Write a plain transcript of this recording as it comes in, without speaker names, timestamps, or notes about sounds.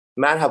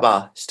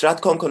Merhaba,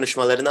 Stratcom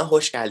konuşmalarına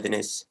hoş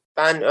geldiniz.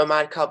 Ben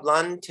Ömer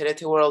Kaplan, TRT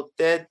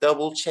World'de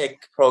Double Check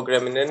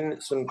programının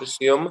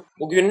sunucusuyum.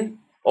 Bugün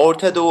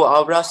Orta Doğu,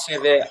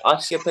 Avrasya ve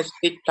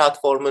Asya-Pasifik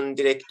Platformu'nun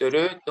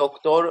direktörü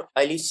Doktor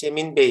Ali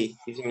Semin Bey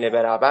bizimle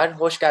beraber.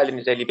 Hoş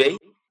geldiniz Ali Bey.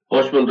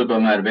 Hoş bulduk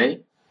Ömer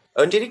Bey.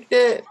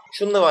 Öncelikle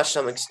şununla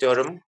başlamak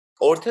istiyorum.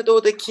 Orta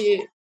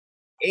Doğu'daki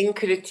en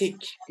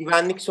kritik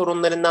güvenlik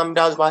sorunlarından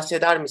biraz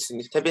bahseder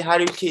misiniz? Tabii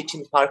her ülke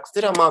için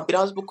farklıdır ama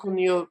biraz bu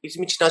konuyu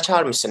bizim için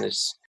açar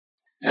mısınız?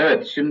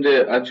 Evet, şimdi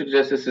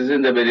açıkçası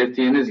sizin de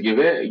belirttiğiniz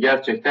gibi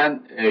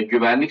gerçekten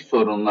güvenlik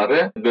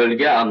sorunları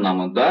bölge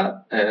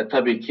anlamında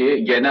tabii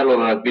ki genel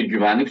olarak bir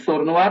güvenlik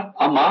sorunu var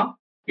ama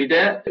bir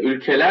de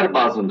ülkeler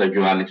bazında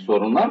güvenlik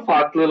sorunlar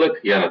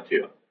farklılık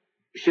yaratıyor.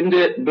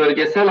 Şimdi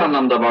bölgesel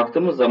anlamda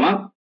baktığımız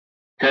zaman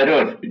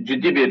terör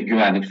ciddi bir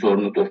güvenlik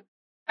sorunudur.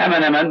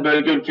 Hemen hemen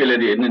bölge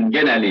ülkelerinin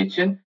geneli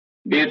için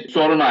bir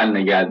sorun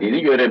haline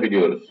geldiğini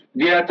görebiliyoruz.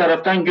 Diğer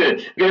taraftan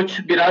göç.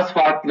 Göç biraz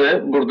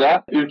farklı.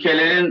 Burada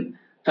ülkelerin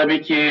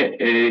tabii ki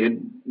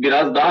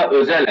biraz daha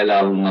özel ele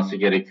alınması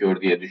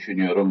gerekiyor diye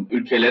düşünüyorum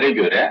ülkelere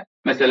göre.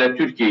 Mesela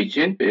Türkiye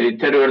için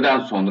terörden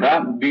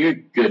sonra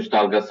büyük göç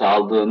dalgası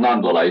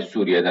aldığından dolayı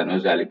Suriye'den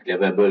özellikle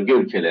ve bölge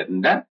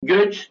ülkelerinden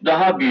göç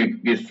daha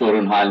büyük bir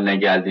sorun haline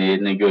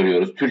geldiğini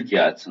görüyoruz.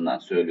 Türkiye açısından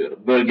söylüyorum.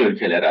 Bölge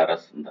ülkeleri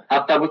arasında.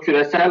 Hatta bu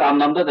küresel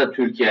anlamda da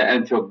Türkiye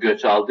en çok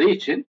göç aldığı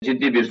için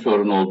ciddi bir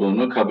sorun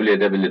olduğunu kabul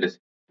edebiliriz.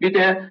 Bir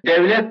de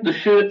devlet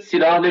dışı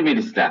silahlı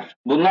milisler.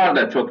 Bunlar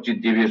da çok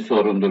ciddi bir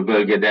sorundur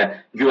bölgede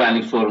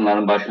güvenlik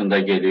sorunlarının başında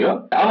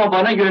geliyor. Ama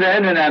bana göre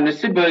en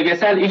önemlisi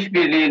bölgesel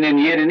işbirliğinin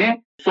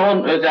yerini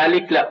son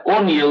özellikle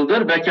 10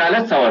 yıldır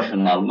vekalet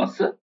savaşının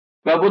alması.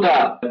 Ve bu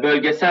da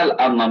bölgesel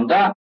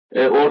anlamda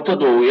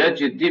Orta Doğu'ya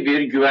ciddi bir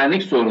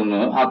güvenlik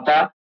sorunu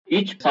hatta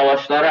iç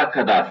savaşlara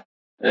kadar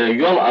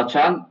yol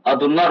açan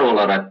adımlar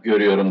olarak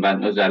görüyorum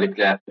ben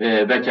özellikle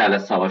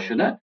vekalet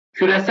savaşını.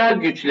 Küresel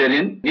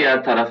güçlerin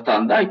diğer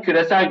taraftan da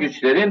küresel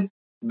güçlerin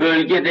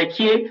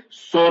bölgedeki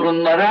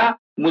sorunlara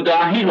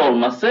müdahil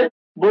olması,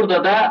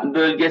 burada da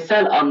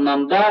bölgesel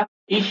anlamda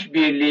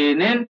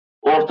işbirliğinin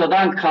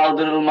ortadan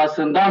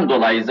kaldırılmasından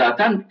dolayı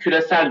zaten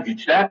küresel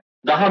güçler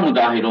daha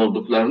müdahil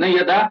olduklarını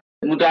ya da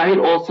müdahil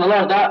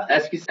olsalar da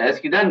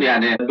eskiden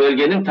yani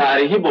bölgenin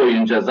tarihi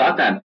boyunca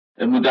zaten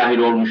müdahil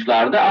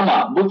olmuşlardı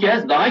ama bu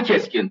kez daha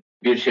keskin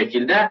bir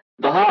şekilde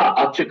daha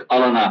açık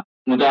alana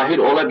müdahil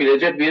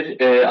olabilecek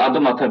bir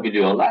adım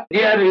atabiliyorlar.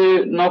 Diğer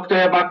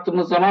noktaya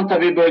baktığımız zaman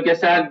tabii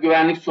bölgesel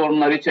güvenlik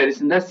sorunları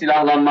içerisinde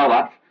silahlanma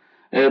var.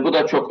 Bu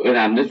da çok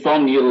önemli.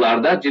 Son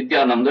yıllarda ciddi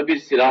anlamda bir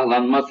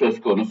silahlanma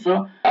söz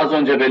konusu. Az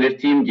önce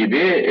belirttiğim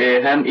gibi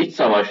hem iç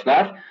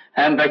savaşlar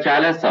hem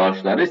vekalet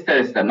savaşları ister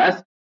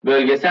istemez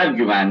bölgesel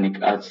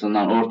güvenlik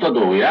açısından Orta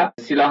Doğu'ya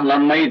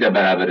silahlanmayı da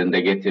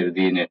beraberinde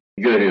getirdiğini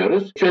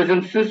görüyoruz.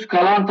 Çözümsüz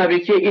kalan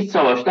tabii ki iç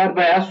savaşlar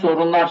veya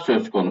sorunlar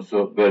söz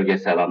konusu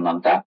bölgesel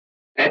anlamda.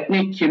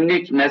 Etnik,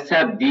 kimlik,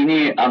 mezhep,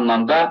 dini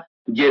anlamda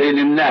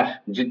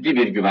gerilimler ciddi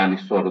bir güvenlik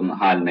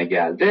sorunu haline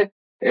geldi.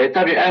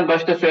 Tabii en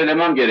başta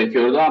söylemem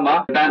gerekiyordu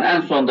ama ben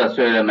en sonda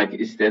söylemek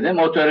istedim.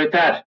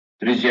 Otoriter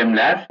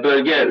rejimler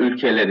bölge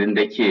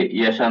ülkelerindeki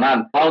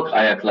yaşanan halk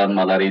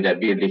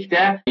ayaklanmalarıyla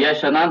birlikte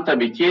yaşanan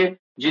tabii ki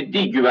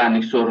ciddi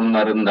güvenlik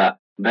sorunlarını da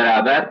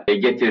beraber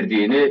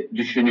getirdiğini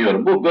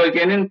düşünüyorum. Bu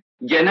bölgenin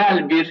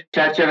genel bir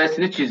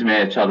çerçevesini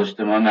çizmeye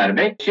çalıştım Ömer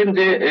Bey.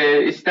 Şimdi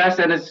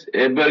isterseniz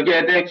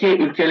bölgedeki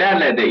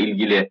ülkelerle de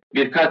ilgili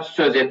birkaç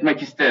söz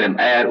etmek isterim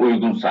eğer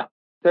uygunsa.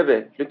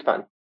 Tabii,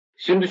 lütfen.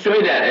 Şimdi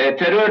şöyle,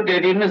 terör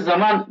dediğimiz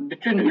zaman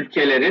bütün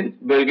ülkelerin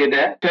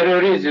bölgede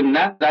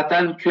terörizmle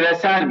zaten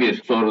küresel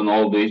bir sorun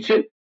olduğu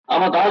için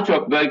ama daha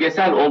çok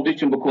bölgesel olduğu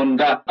için bu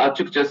konuda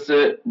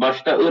açıkçası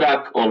başta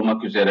Irak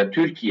olmak üzere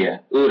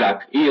Türkiye,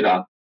 Irak,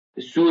 İran,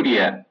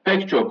 Suriye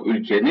pek çok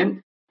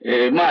ülkenin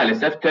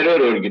maalesef terör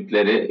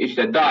örgütleri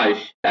işte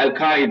DAEŞ,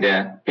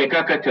 El-Kaide,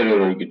 PKK terör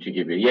örgütü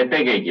gibi,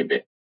 YPG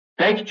gibi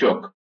pek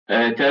çok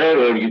terör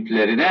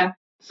örgütlerine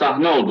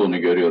sahne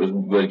olduğunu görüyoruz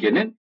bu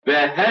bölgenin. Ve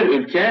her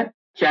ülke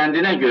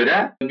kendine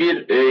göre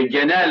bir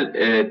genel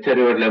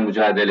terörle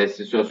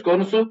mücadelesi söz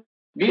konusu.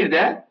 Bir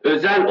de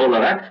özel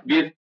olarak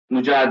bir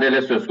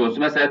mücadele söz konusu.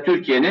 Mesela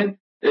Türkiye'nin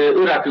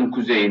Irak'ın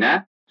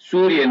kuzeyine,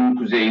 Suriye'nin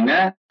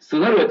kuzeyine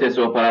sınır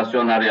ötesi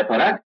operasyonlar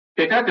yaparak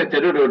PKK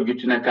terör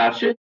örgütüne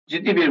karşı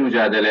ciddi bir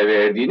mücadele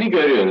verdiğini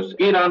görüyoruz.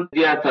 İran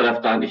diğer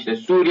taraftan işte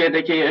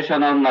Suriye'deki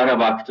yaşananlara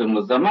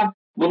baktığımız zaman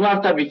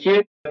bunlar tabii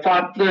ki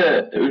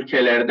farklı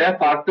ülkelerde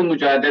farklı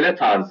mücadele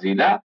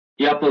tarzıyla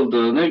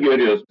yapıldığını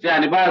görüyoruz.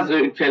 Yani bazı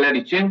ülkeler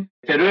için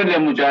terörle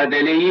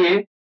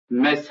mücadeleyi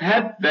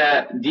mezhep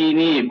ve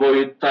dini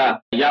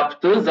boyutta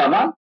yaptığı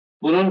zaman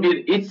bunun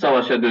bir iç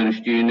savaşa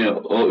dönüştüğünü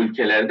o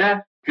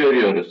ülkelerde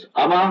görüyoruz.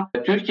 Ama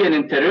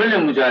Türkiye'nin terörle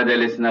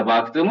mücadelesine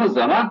baktığımız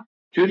zaman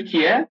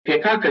Türkiye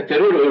PKK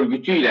terör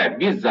örgütüyle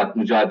bizzat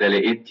mücadele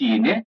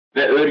ettiğini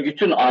ve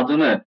örgütün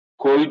adını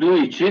koyduğu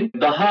için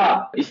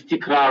daha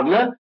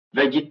istikrarlı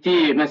ve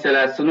gittiği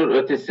mesela sınır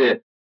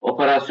ötesi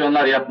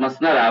operasyonlar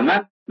yapmasına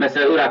rağmen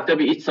mesela Irak'ta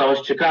bir iç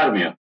savaş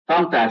çıkarmıyor.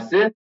 Tam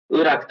tersi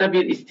Irak'ta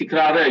bir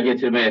istikrarı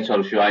getirmeye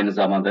çalışıyor aynı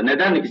zamanda.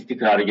 Neden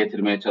istikrarı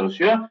getirmeye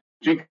çalışıyor?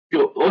 Çünkü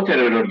o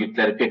terör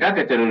örgütleri,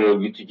 PKK terör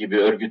örgütü gibi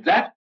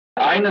örgütler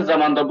aynı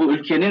zamanda bu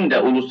ülkenin de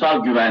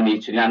ulusal güvenliği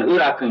için, yani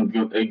Irak'ın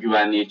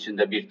güvenliği için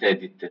de bir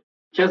tehdittir.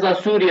 Keza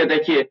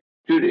Suriye'deki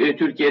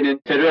Türkiye'nin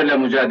terörle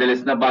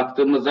mücadelesine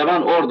baktığımız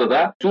zaman orada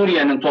da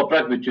Suriye'nin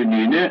toprak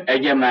bütünlüğünü,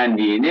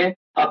 egemenliğini,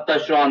 hatta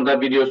şu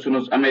anda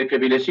biliyorsunuz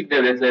Amerika Birleşik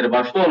Devletleri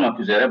başta olmak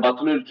üzere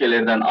batılı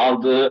ülkelerden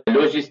aldığı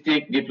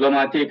lojistik,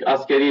 diplomatik,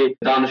 askeri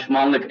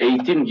danışmanlık,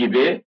 eğitim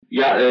gibi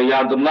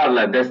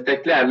yardımlarla,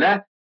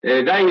 desteklerle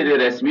gayri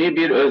resmi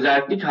bir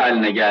özellik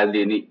haline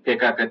geldiğini,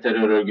 PKK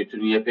terör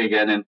örgütünün,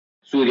 YPG'nin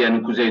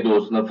Suriye'nin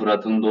kuzeydoğusunda,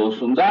 Fırat'ın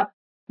doğusunda,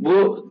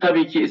 bu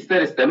tabii ki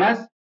ister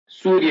istemez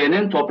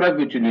Suriye'nin toprak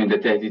bütünlüğünü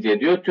de tehdit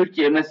ediyor.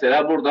 Türkiye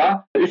mesela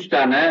burada 3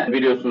 tane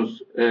biliyorsunuz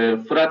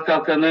Fırat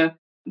Kalkanı,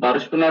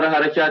 Barış Pınarı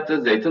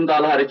Harekatı, Zeytin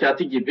Dağı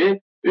Harekatı gibi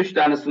 3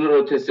 tane sınır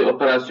ötesi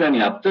operasyon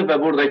yaptı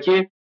ve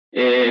buradaki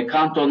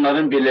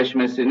kantonların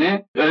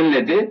birleşmesini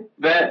önledi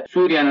ve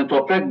Suriye'nin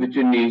toprak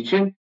bütünlüğü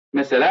için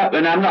mesela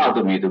önemli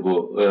adımıydı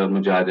bu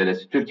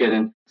mücadelesi,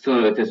 Türkiye'nin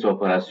sınır ötesi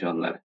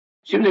operasyonları.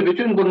 Şimdi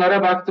bütün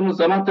bunlara baktığımız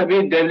zaman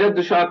tabii devlet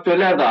dışı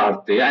aktörler de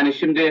arttı. Yani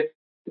şimdi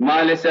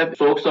maalesef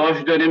Soğuk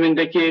Savaş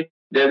dönemindeki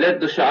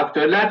devlet dışı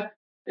aktörler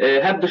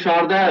hep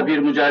dışarıda bir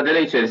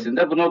mücadele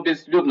içerisinde. Bunu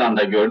biz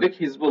Lübnan'da gördük.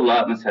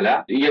 Hizbullah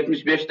mesela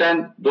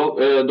 75'ten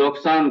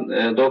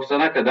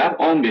 90'a kadar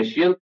 15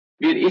 yıl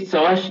bir iç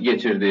savaş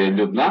geçirdi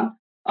Lübnan.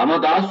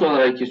 Ama daha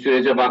sonraki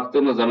sürece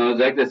baktığımız zaman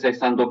özellikle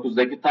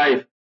 89'daki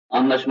Taif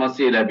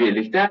Anlaşması ile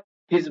birlikte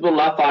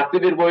Hizbullah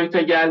farklı bir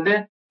boyuta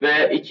geldi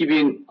ve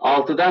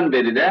 2006'dan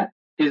beri de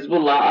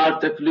Hizbullah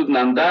artık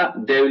Lübnan'da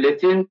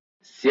devletin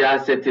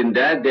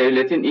siyasetinde,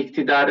 devletin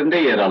iktidarında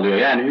yer alıyor.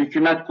 Yani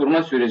hükümet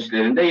kurma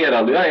süreçlerinde yer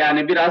alıyor.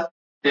 Yani biraz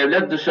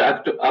devlet dışı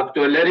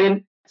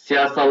aktörlerin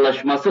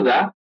siyasallaşması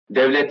da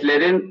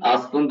devletlerin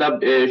aslında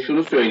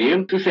şunu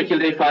söyleyeyim, şu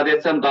şekilde ifade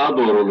etsem daha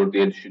doğru olur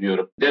diye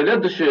düşünüyorum.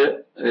 Devlet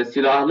dışı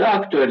silahlı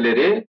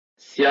aktörleri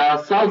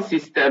siyasal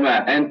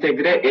sisteme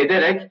entegre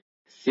ederek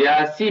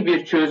siyasi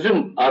bir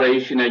çözüm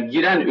arayışına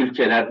giren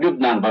ülkeler,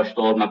 Lübnan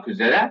başta olmak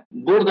üzere,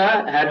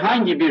 burada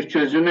herhangi bir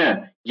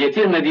çözümü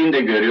getirmediğini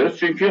de görüyoruz.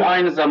 Çünkü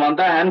aynı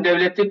zamanda hem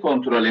devleti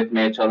kontrol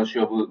etmeye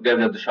çalışıyor bu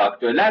devlet dışı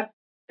aktörler,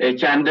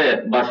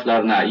 kendi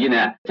başlarına,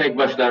 yine tek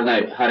başlarına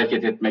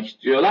hareket etmek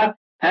istiyorlar.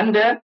 Hem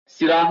de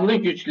silahlı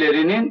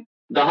güçlerinin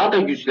daha da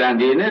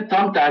güçlendiğini,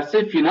 tam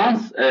tersi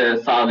finans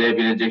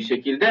sağlayabilecek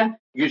şekilde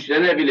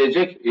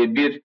güçlenebilecek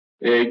bir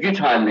güç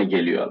haline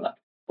geliyorlar.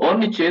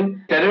 Onun için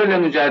terörle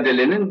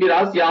mücadelenin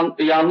biraz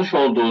yanlış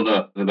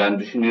olduğunu ben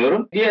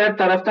düşünüyorum. Diğer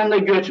taraftan da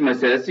göç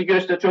meselesi.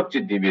 Göç de çok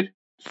ciddi bir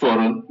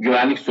sorun,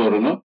 güvenlik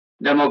sorunu,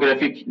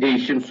 demografik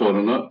değişim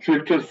sorunu,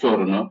 kültür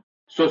sorunu,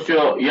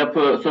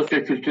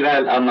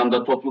 sosyo-kültürel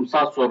anlamda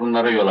toplumsal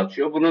sorunlara yol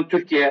açıyor. Bunun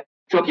Türkiye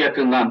çok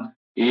yakından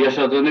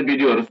yaşadığını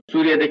biliyoruz.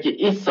 Suriye'deki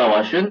iç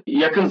savaşın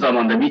yakın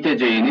zamanda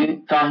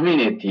biteceğini tahmin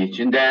ettiği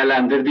için,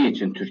 değerlendirdiği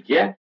için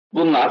Türkiye,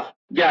 bunlar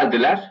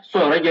geldiler,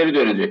 sonra geri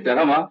dönecekler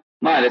ama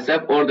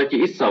maalesef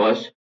oradaki iç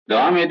savaş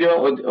devam ediyor.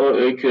 O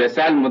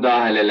küresel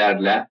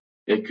müdahalelerle,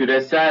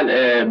 küresel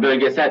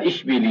bölgesel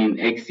işbirliğinin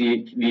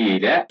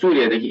eksikliğiyle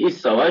Suriye'deki iç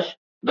savaş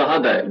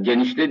daha da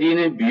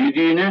genişlediğini,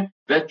 büyüdüğünü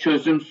ve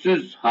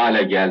çözümsüz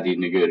hale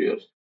geldiğini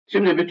görüyoruz.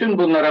 Şimdi bütün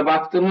bunlara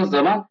baktığımız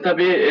zaman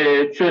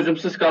tabii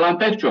çözümsüz kalan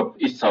pek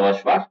çok iç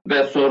savaş var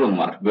ve sorun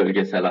var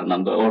bölgesel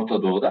anlamda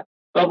Orta Doğu'da.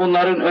 Ve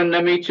bunların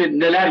önlemi için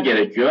neler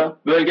gerekiyor?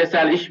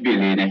 Bölgesel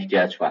işbirliğine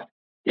ihtiyaç var.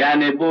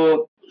 Yani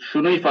bu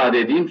şunu ifade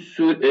edeyim,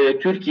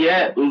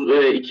 Türkiye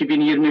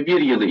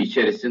 2021 yılı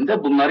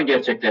içerisinde bunları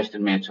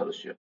gerçekleştirmeye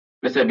çalışıyor.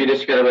 Mesela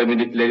Birleşik Arap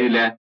Emirlikleri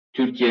ile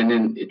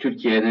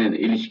Türkiye'nin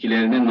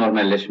ilişkilerinin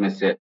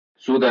normalleşmesi,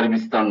 Suudi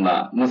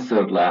Arabistan'la,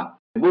 Mısır'la,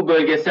 bu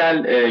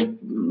bölgesel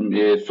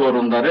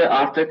sorunları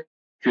artık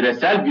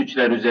küresel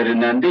güçler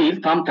üzerinden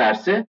değil, tam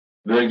tersi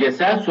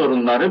bölgesel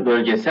sorunları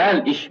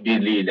bölgesel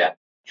işbirliğiyle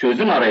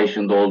çözüm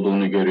arayışında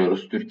olduğunu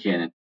görüyoruz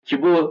Türkiye'nin.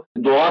 Ki bu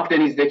Doğu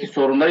Akdeniz'deki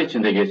sorunlar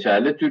için de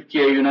geçerli.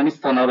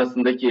 Türkiye-Yunanistan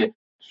arasındaki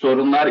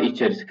sorunlar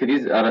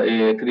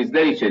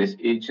krizler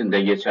için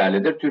de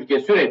geçerlidir. Türkiye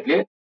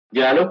sürekli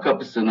diyalog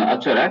kapısını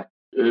açarak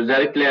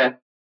özellikle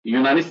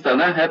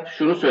Yunanistan'a hep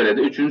şunu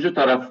söyledi. Üçüncü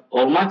taraf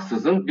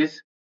olmaksızın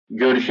biz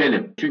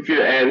görüşelim. Çünkü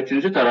eğer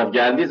üçüncü taraf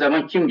geldiği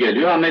zaman kim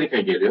geliyor? Amerika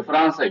geliyor,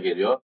 Fransa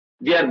geliyor,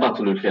 diğer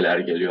batılı ülkeler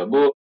geliyor.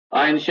 Bu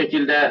aynı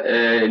şekilde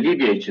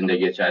Libya için de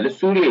geçerli,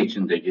 Suriye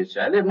için de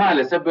geçerli.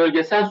 Maalesef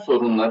bölgesel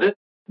sorunları,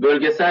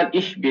 bölgesel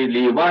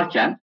işbirliği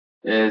varken,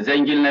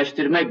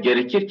 zenginleştirmek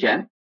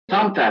gerekirken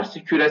tam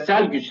tersi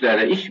küresel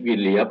güçlerle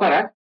işbirliği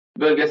yaparak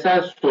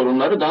bölgesel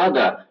sorunları daha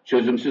da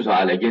çözümsüz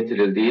hale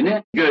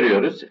getirildiğini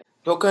görüyoruz.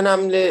 Çok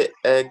önemli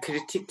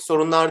kritik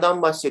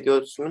sorunlardan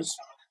bahsediyorsunuz.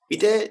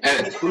 Bir de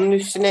Evet. bunun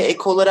üstüne ek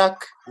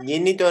olarak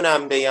yeni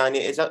dönemde,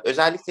 yani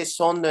özellikle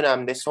son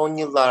dönemde, son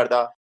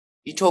yıllarda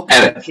birçok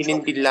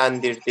ülkenin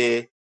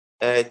dillendirdiği,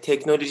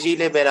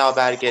 teknolojiyle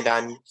beraber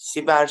gelen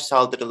siber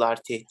saldırılar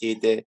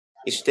tehdidi,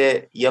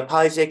 işte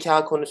yapay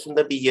zeka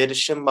konusunda bir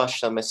yarışın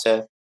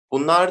başlaması,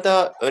 Bunlar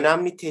da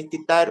önemli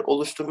tehditler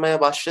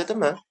oluşturmaya başladı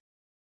mı?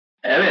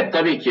 Evet,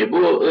 tabii ki.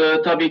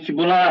 Tabii ki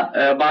buna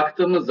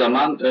baktığımız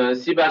zaman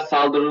siber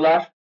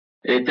saldırılar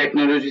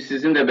teknoloji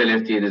sizin de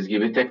belirttiğiniz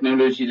gibi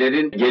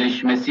teknolojilerin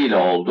gelişmesiyle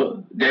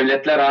oldu.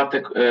 Devletler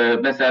artık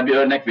mesela bir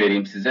örnek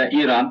vereyim size.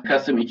 İran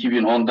Kasım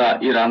 2010'da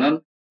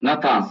İran'ın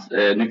Natanz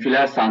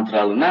nükleer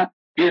santralına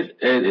bir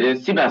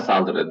siber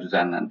saldırı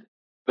düzenlendi.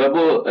 Ve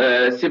bu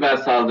siber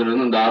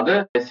saldırının da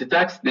adı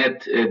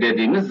Stuxnet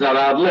dediğimiz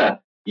zararlı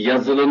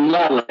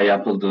yazılımlarla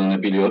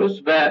yapıldığını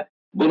biliyoruz ve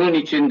bunun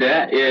için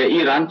de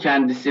İran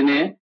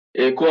kendisini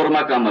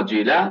korumak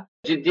amacıyla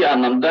ciddi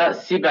anlamda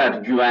siber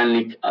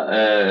güvenlik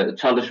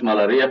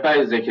çalışmaları,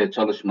 yapay zeka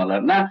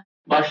çalışmalarına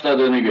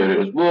başladığını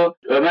görüyoruz. Bu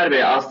Ömer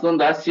Bey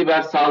aslında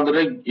siber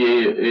saldırı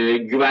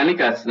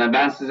güvenlik açısından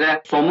ben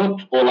size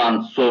somut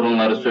olan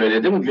sorunları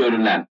söyledim,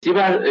 görünen.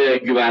 Siber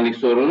güvenlik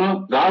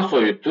sorunu daha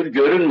soyuttur.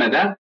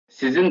 Görünmeden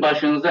sizin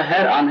başınıza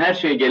her an her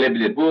şey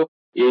gelebilir. Bu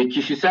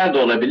kişisel de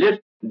olabilir,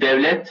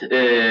 devlet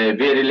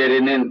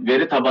verilerinin,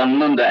 veri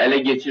tabanının da ele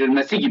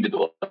geçirilmesi gibi de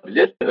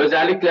olabilir.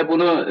 Özellikle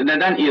bunu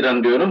neden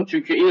İran diyorum?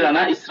 Çünkü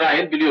İran'a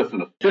İsrail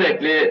biliyorsunuz.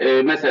 Sürekli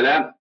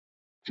mesela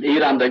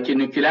İran'daki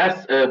nükleer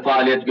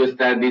faaliyet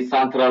gösterdiği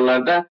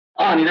santrallarda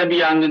aniden bir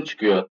yangın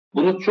çıkıyor.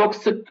 Bunu çok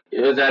sık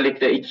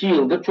özellikle 2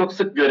 yıldır çok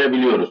sık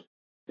görebiliyoruz.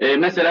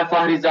 Mesela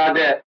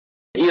Fahrizade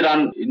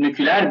İran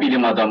nükleer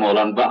bilim adamı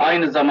olan ve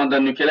aynı zamanda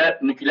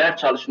nükleer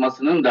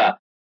çalışmasının da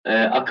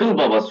akıl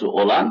babası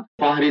olan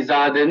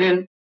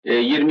Fahrizade'nin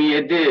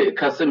 27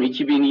 Kasım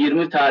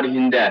 2020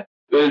 tarihinde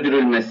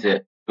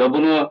öldürülmesi ve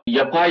bunu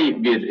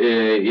yapay bir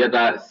ya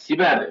da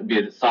siber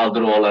bir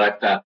saldırı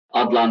olarak da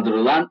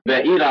adlandırılan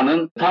ve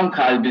İran'ın tam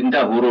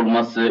kalbinde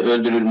vurulması,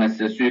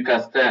 öldürülmesi,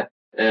 suikaste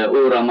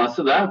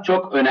uğraması da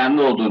çok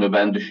önemli olduğunu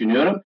ben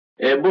düşünüyorum.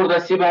 Burada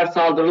siber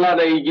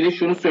saldırılarla ilgili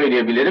şunu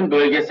söyleyebilirim.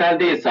 Bölgesel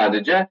değil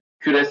sadece,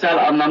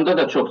 küresel anlamda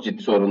da çok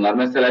ciddi sorunlar.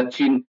 Mesela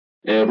Çin,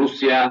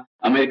 Rusya,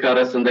 Amerika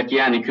arasındaki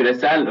yani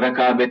küresel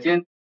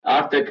rekabetin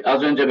artık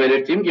az önce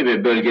belirttiğim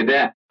gibi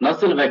bölgede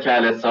nasıl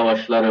vekalet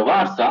savaşları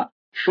varsa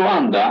şu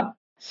anda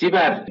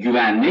siber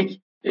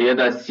güvenlik ya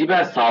da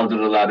siber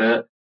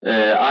saldırıları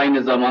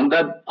aynı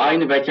zamanda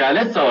aynı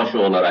vekalet savaşı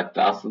olarak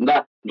da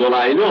aslında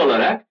dolaylı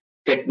olarak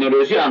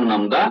teknoloji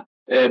anlamda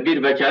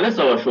bir vekalet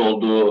savaşı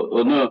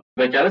olduğunu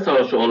vekalet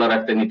savaşı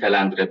olarak da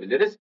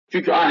nitelendirebiliriz.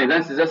 Çünkü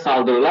aniden size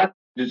saldırılar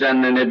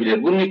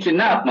düzenlenebilir. Bunun için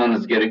ne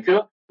yapmanız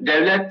gerekiyor?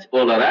 Devlet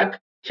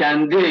olarak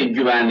kendi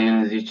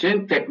güvenliğiniz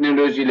için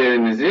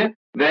teknolojilerinizi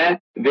ve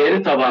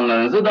veri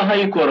tabanlarınızı daha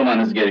iyi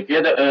korumanız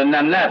gerekiyor ya da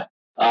önlemler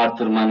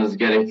artırmanız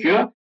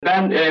gerekiyor.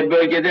 Ben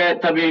bölgede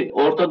tabii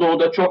Orta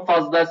Doğu'da çok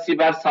fazla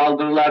siber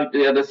saldırılar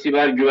ya da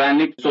siber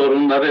güvenlik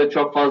sorunları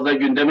çok fazla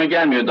gündeme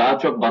gelmiyor. Daha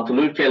çok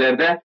batılı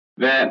ülkelerde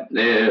ve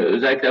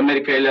özellikle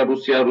Amerika ile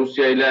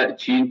Rusya ile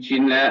Çin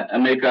ile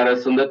Amerika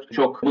arasında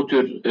çok bu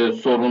tür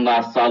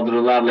sorunlar,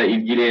 saldırılarla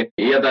ilgili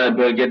ya da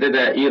bölgede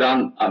de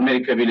İran,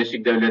 Amerika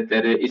Birleşik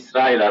Devletleri,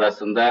 İsrail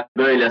arasında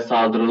böyle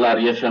saldırılar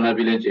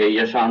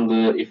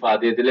yaşandığı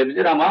ifade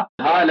edilebilir ama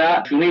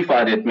hala şunu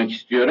ifade etmek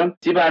istiyorum.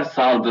 Siber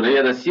saldırı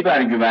ya da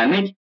siber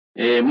güvenlik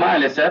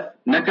maalesef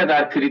ne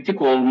kadar kritik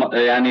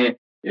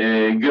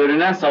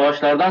görünen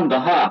savaşlardan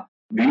daha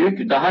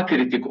büyük, daha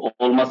kritik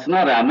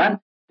olmasına rağmen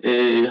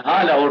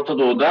hala Orta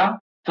Doğu'da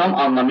tam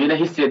anlamıyla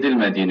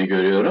hissedilmediğini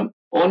görüyorum.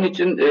 Onun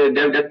için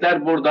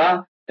devletler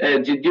burada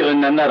ciddi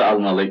önlemler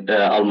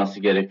alması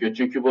gerekiyor.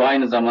 Çünkü bu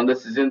aynı zamanda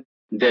sizin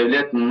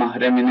devlet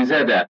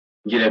mahreminize de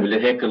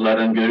girebilir.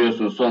 Hackerların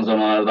görüyorsunuz son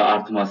zamanlarda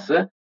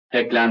artması.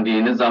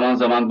 Hacklendiğiniz zaman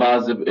zaman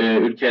bazı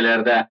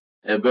ülkelerde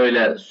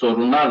böyle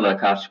sorunlarla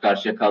karşı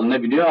karşıya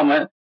kalınabiliyor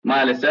ama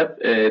maalesef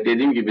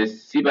dediğim gibi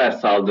siber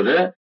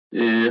saldırı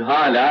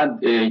hala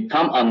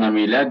tam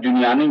anlamıyla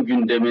dünyanın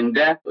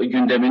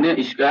gündemini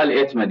işgal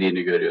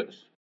etmediğini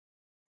görüyoruz.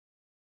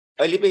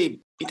 Ali Bey,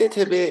 bir de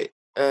tabii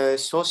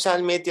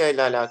sosyal medya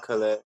ile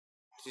alakalı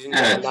sizin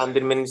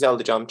değerlendirmenizi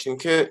alacağım.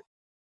 Çünkü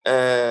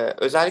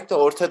özellikle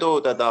Orta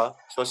Doğu'da da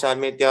sosyal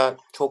medya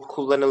çok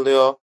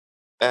kullanılıyor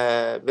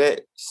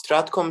ve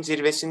Stratcom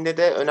zirvesinde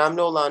de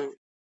önemli olan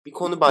bir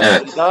konu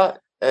başlığı da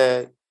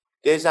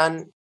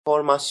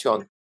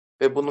dezenformasyon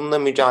ve bununla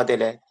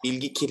mücadele,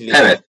 bilgi kirliliği.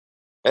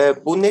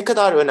 Evet. Bu ne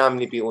kadar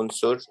önemli bir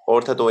unsur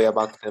Orta Doğu'ya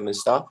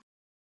baktığımızda?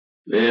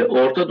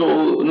 Orta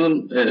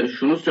Doğu'nun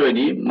şunu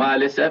söyleyeyim,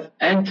 maalesef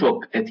en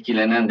çok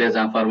etkilenen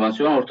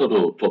dezenformasyon Orta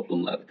Doğu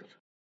toplumlarıdır.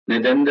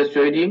 Nedenini de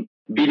söyleyeyim,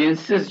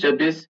 bilinçsizce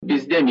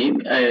biz demeyeyim,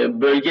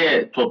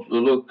 bölge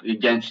topluluk,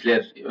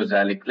 gençler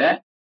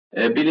özellikle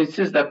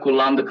bilinçsizce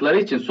kullandıkları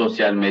için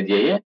sosyal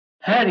medyayı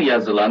her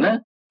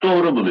yazılanı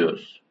doğru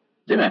buluyoruz.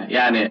 Değil mi?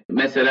 Yani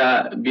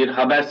mesela bir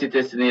haber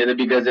sitesini ya da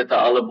bir gazete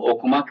alıp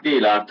okumak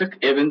değil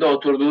artık, evinde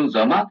oturduğun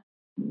zaman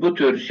bu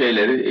tür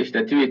şeyleri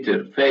işte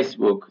Twitter,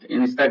 Facebook,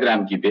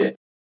 Instagram gibi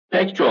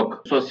pek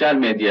çok sosyal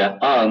medya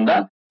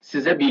ağından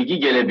size bilgi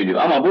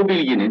gelebiliyor. Ama bu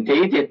bilginin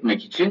teyit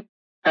etmek için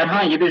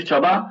herhangi bir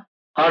çaba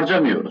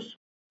harcamıyoruz.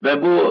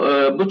 Ve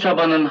bu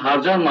çabanın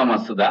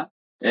harcanmaması da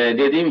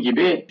dediğim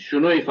gibi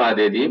şunu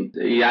ifade edeyim.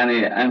 Yani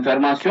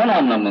enformasyon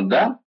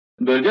anlamında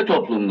bölge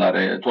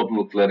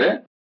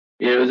toplulukları,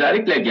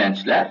 özellikle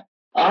gençler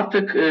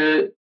artık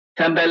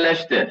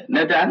tembelleşti.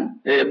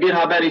 Neden? Bir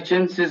haber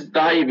için siz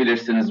daha iyi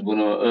bilirsiniz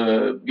bunu,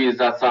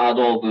 bizzat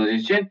sahada olduğunuz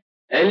için.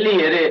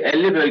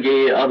 50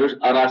 bölgeyi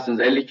ararsınız,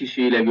 50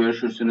 kişiyle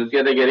görüşürsünüz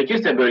ya da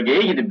gerekirse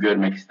bölgeye gidip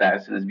görmek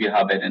istersiniz bir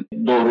haberin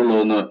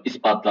doğruluğunu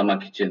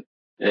ispatlamak için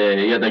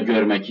ya da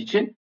görmek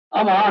için.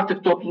 Ama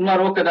artık toplumlar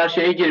o kadar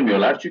şeye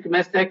girmiyorlar. Çünkü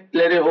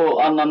meslekleri o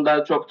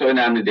anlamda çok da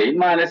önemli değil.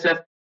 Maalesef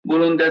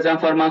bunun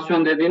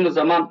dezenformasyon dediğimiz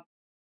zaman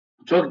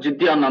çok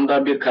ciddi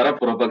anlamda bir kara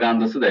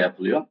propagandası da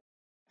yapılıyor.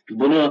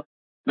 Bunu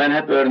ben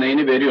hep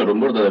örneğini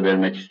veriyorum. Burada da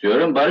vermek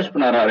istiyorum. Barış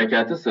Pınarı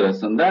Harekatı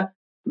sırasında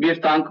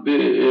bir tank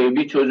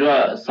bir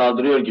çocuğa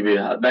saldırıyor gibi,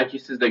 belki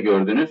siz de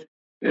gördünüz.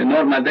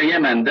 Normalde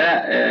Yemen'de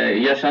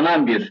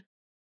yaşanan bir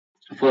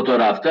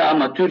fotoğraftı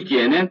ama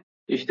Türkiye'nin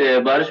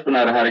işte Barış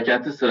Pınarı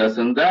Harekatı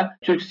sırasında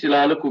Türk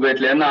Silahlı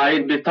Kuvvetlerine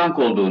ait bir tank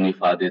olduğunu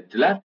ifade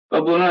ettiler.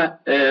 Ve bunu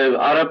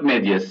Arap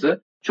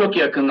medyası çok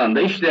yakından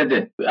da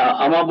işledi.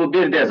 Ama bu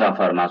bir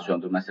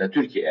dezenformasyondur mesela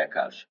Türkiye'ye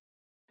karşı.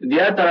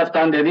 Diğer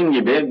taraftan dediğim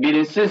gibi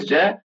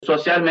bilinçsizce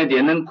sosyal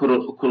medyanın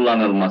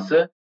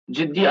kullanılması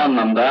ciddi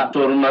anlamda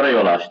sorunlara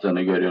yol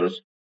açtığını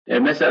görüyoruz.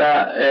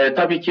 Mesela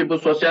tabii ki bu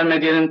sosyal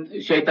medyanın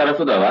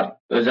tarafı da var.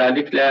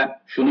 Özellikle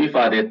şunu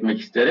ifade etmek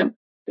isterim.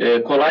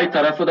 Kolay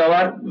tarafı da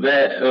var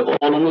ve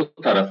olumlu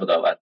tarafı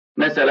da var.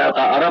 Mesela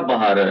Arap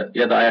Baharı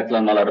ya da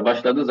ayaklanmaları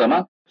başladığı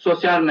zaman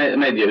sosyal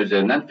medya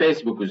üzerinden,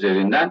 Facebook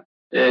üzerinden,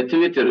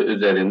 Twitter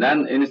üzerinden,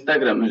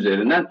 Instagram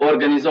üzerinden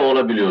organize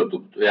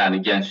olabiliyordu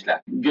yani gençler.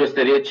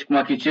 Gösteriye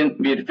çıkmak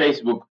için bir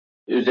Facebook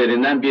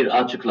üzerinden bir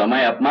açıklama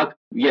yapmak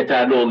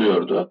yeterli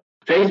oluyordu.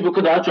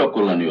 Facebook'u daha çok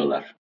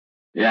kullanıyorlar.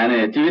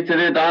 Yani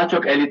Twitter'ı daha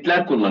çok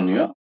elitler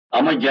kullanıyor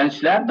ama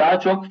gençler daha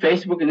çok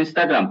Facebook,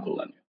 Instagram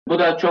kullanıyor. Bu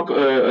da çok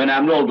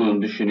önemli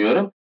olduğunu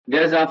düşünüyorum.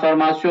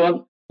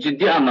 Dezenformasyon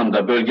ciddi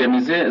anlamda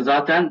bölgemizi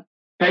zaten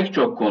pek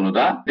çok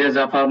konuda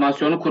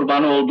dezenformasyonun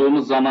kurbanı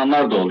olduğumuz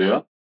zamanlar da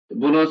oluyor.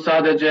 Bunu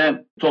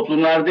sadece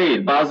toplumlar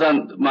değil,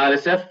 bazen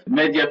maalesef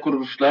medya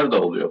kuruluşları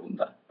da oluyor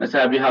bunda.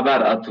 Mesela bir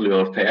haber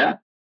atılıyor ortaya,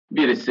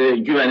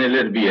 birisi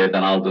güvenilir bir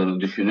yerden aldığını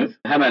düşünür.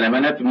 Hemen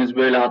hemen hepimiz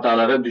böyle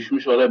hatalara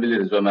düşmüş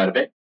olabiliriz Ömer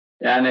Bey.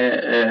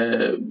 Yani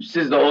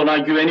siz de ona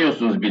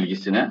güveniyorsunuz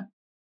bilgisine.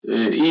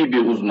 İyi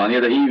bir uzman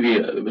ya da iyi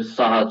bir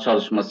saha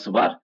çalışması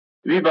var.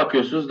 Bir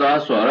bakıyorsunuz daha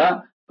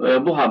sonra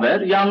bu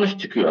haber yanlış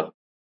çıkıyor.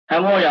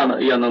 Hem o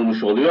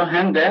yanılmış oluyor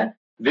hem de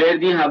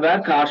verdiği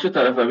haber karşı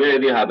tarafa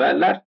verdiği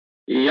haberler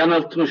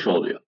yanıltmış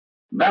oluyor.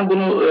 Ben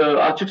bunu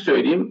açık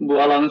söyleyeyim,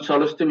 bu alanı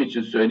çalıştığım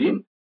için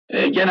söyleyeyim.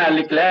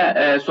 Genellikle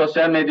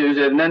sosyal medya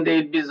üzerinden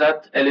değil,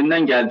 bizzat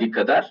elimden geldiği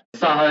kadar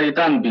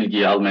sahadan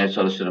bilgiyi almaya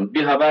çalışırım.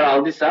 Bir haber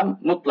aldıysam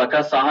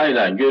mutlaka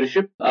sahayla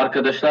görüşüp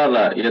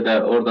arkadaşlarla ya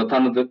da orada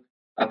tanıdık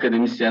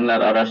akademisyenler,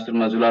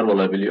 araştırmacılar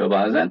olabiliyor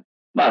bazen.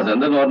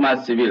 Bazen de normal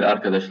sivil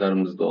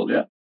arkadaşlarımız da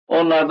oluyor.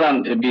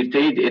 Onlardan bir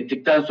teyit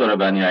ettikten sonra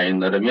ben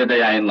yayınlarım ya da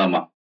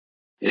yayınlamam.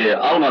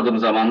 Almadığım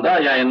zaman da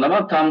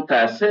yayınlamam, tam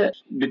tersi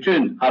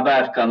bütün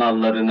haber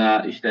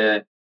kanallarına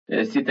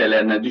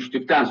sitelerine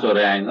düştükten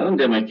sonra yayınlarım.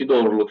 Demek ki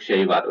doğruluk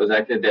var.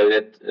 Özellikle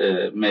devlet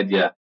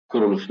medya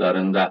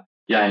kuruluşlarında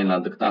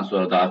yayınladıktan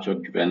sonra daha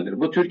çok güvenilir.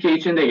 Bu Türkiye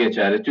için de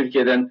geçerli.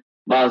 Türkiye'den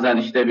bazen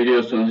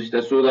biliyorsunuz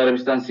Suudi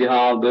Arabistan SİHA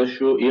aldı,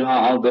 şu İHA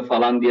aldı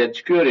falan diye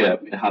çıkıyor ya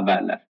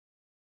haberler.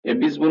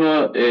 Biz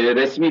bunu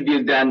resmi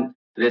dilden,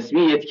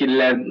 resmi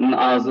yetkililerin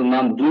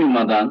ağzından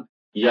duymadan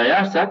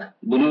yayarsak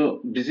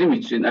bunu bizim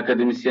için,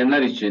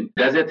 akademisyenler için,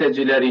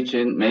 gazeteciler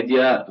için,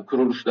 medya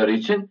kuruluşları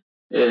için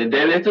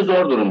devleti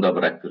zor durumda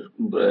bırakır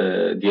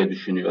diye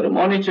düşünüyorum.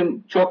 Onun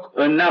için çok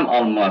önlem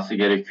alınması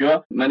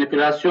gerekiyor.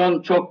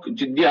 Manipülasyon çok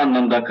ciddi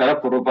anlamda,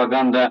 kara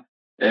propaganda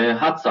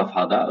had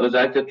safhada.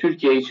 Özellikle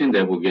Türkiye için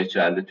de bu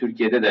geçerli.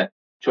 Türkiye'de de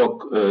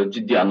çok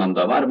ciddi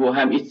anlamda var. Bu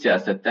hem iç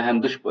siyasette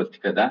hem dış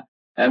politikada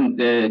hem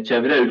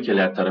çevre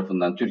ülkeler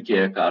tarafından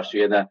Türkiye'ye karşı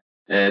ya da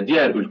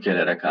diğer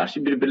ülkelere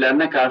karşı,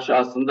 birbirlerine karşı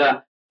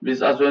aslında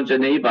biz az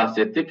önce neyi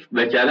bahsettik?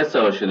 Vekalet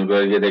savaşını,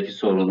 bölgedeki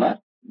sorunlar.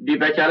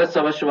 Bir vekalet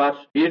savaşı var,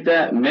 bir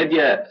de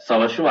medya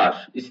savaşı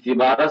var,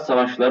 istihbarat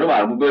savaşları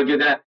var. Bu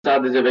bölgede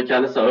sadece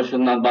vekalet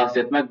savaşından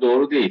bahsetmek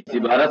doğru değil.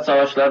 İstihbarat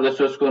savaşları da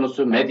söz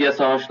konusu, medya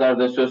savaşları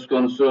da söz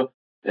konusu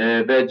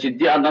ve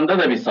ciddi anlamda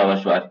da bir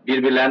savaş var.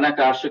 Birbirlerine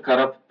karşı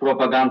kara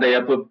propaganda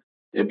yapıp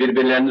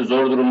birbirlerini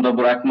zor durumda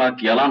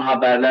bırakmak, yalan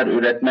haberler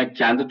üretmek,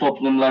 kendi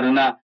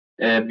toplumlarına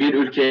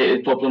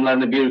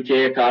toplumlarını bir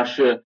ülkeye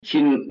karşı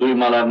kin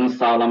duymalarını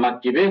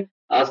sağlamak gibi.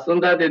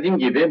 Aslında dediğim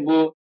gibi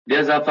bu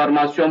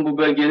dezenformasyon bu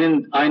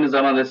bölgenin, aynı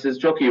zamanda siz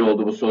çok iyi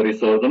oldu bu soruyu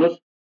sordunuz.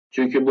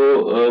 Çünkü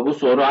bu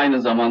soru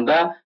aynı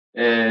zamanda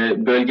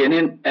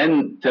bölgenin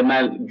en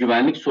temel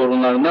güvenlik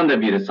sorunlarından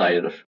da biri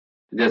sayılır.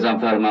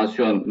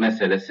 Dezenformasyon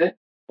meselesi.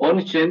 Onun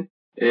için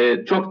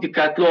çok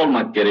dikkatli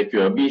olmak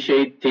gerekiyor. Bir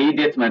şeyi teyit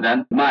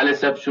etmeden,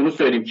 maalesef şunu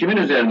söyleyeyim, kimin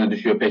üzerine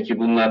düşüyor peki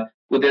bunlar?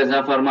 Bu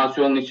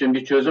dezenformasyonun için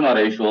bir çözüm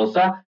arayışı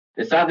olsa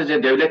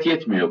sadece devlet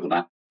yetmiyor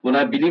buna.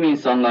 Buna bilim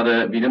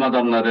insanları, bilim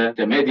adamları,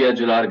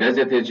 medyacılar,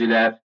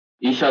 gazeteciler,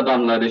 iş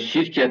adamları,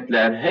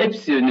 şirketler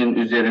hepsinin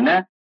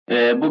üzerine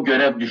bu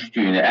görev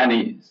düştüğünü,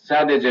 yani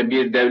sadece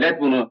bir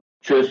devlet bunu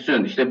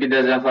çözsün, işte bir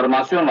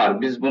dezenformasyon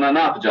var, biz buna ne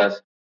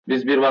yapacağız,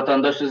 biz bir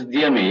vatandaşız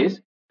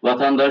diyemeyiz.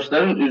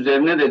 Vatandaşların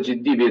üzerine de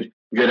ciddi bir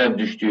görev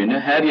düştüğünü,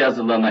 her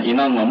yazılana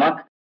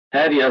inanmamak,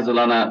 her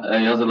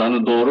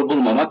yazılanı doğru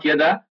bulmamak ya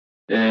da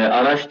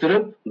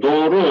araştırıp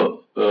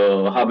doğru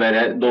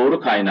habere, doğru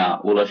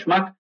kaynağa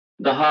ulaşmak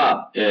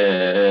daha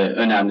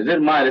önemlidir.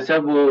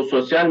 Maalesef bu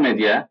sosyal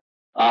medya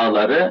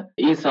ağları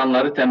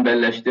insanları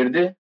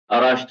tembelleştirdi,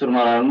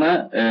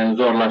 araştırmalarını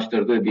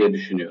zorlaştırdı diye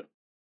düşünüyorum.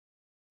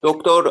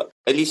 Doktor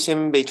Ali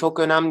Semin Bey, çok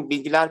önemli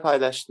bilgiler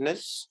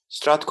paylaştınız.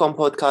 Stratcom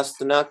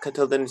Podcast'ına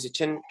katıldığınız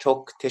için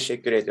çok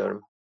teşekkür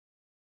ediyorum.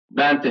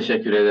 Ben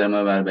teşekkür ederim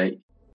Ömer Bey.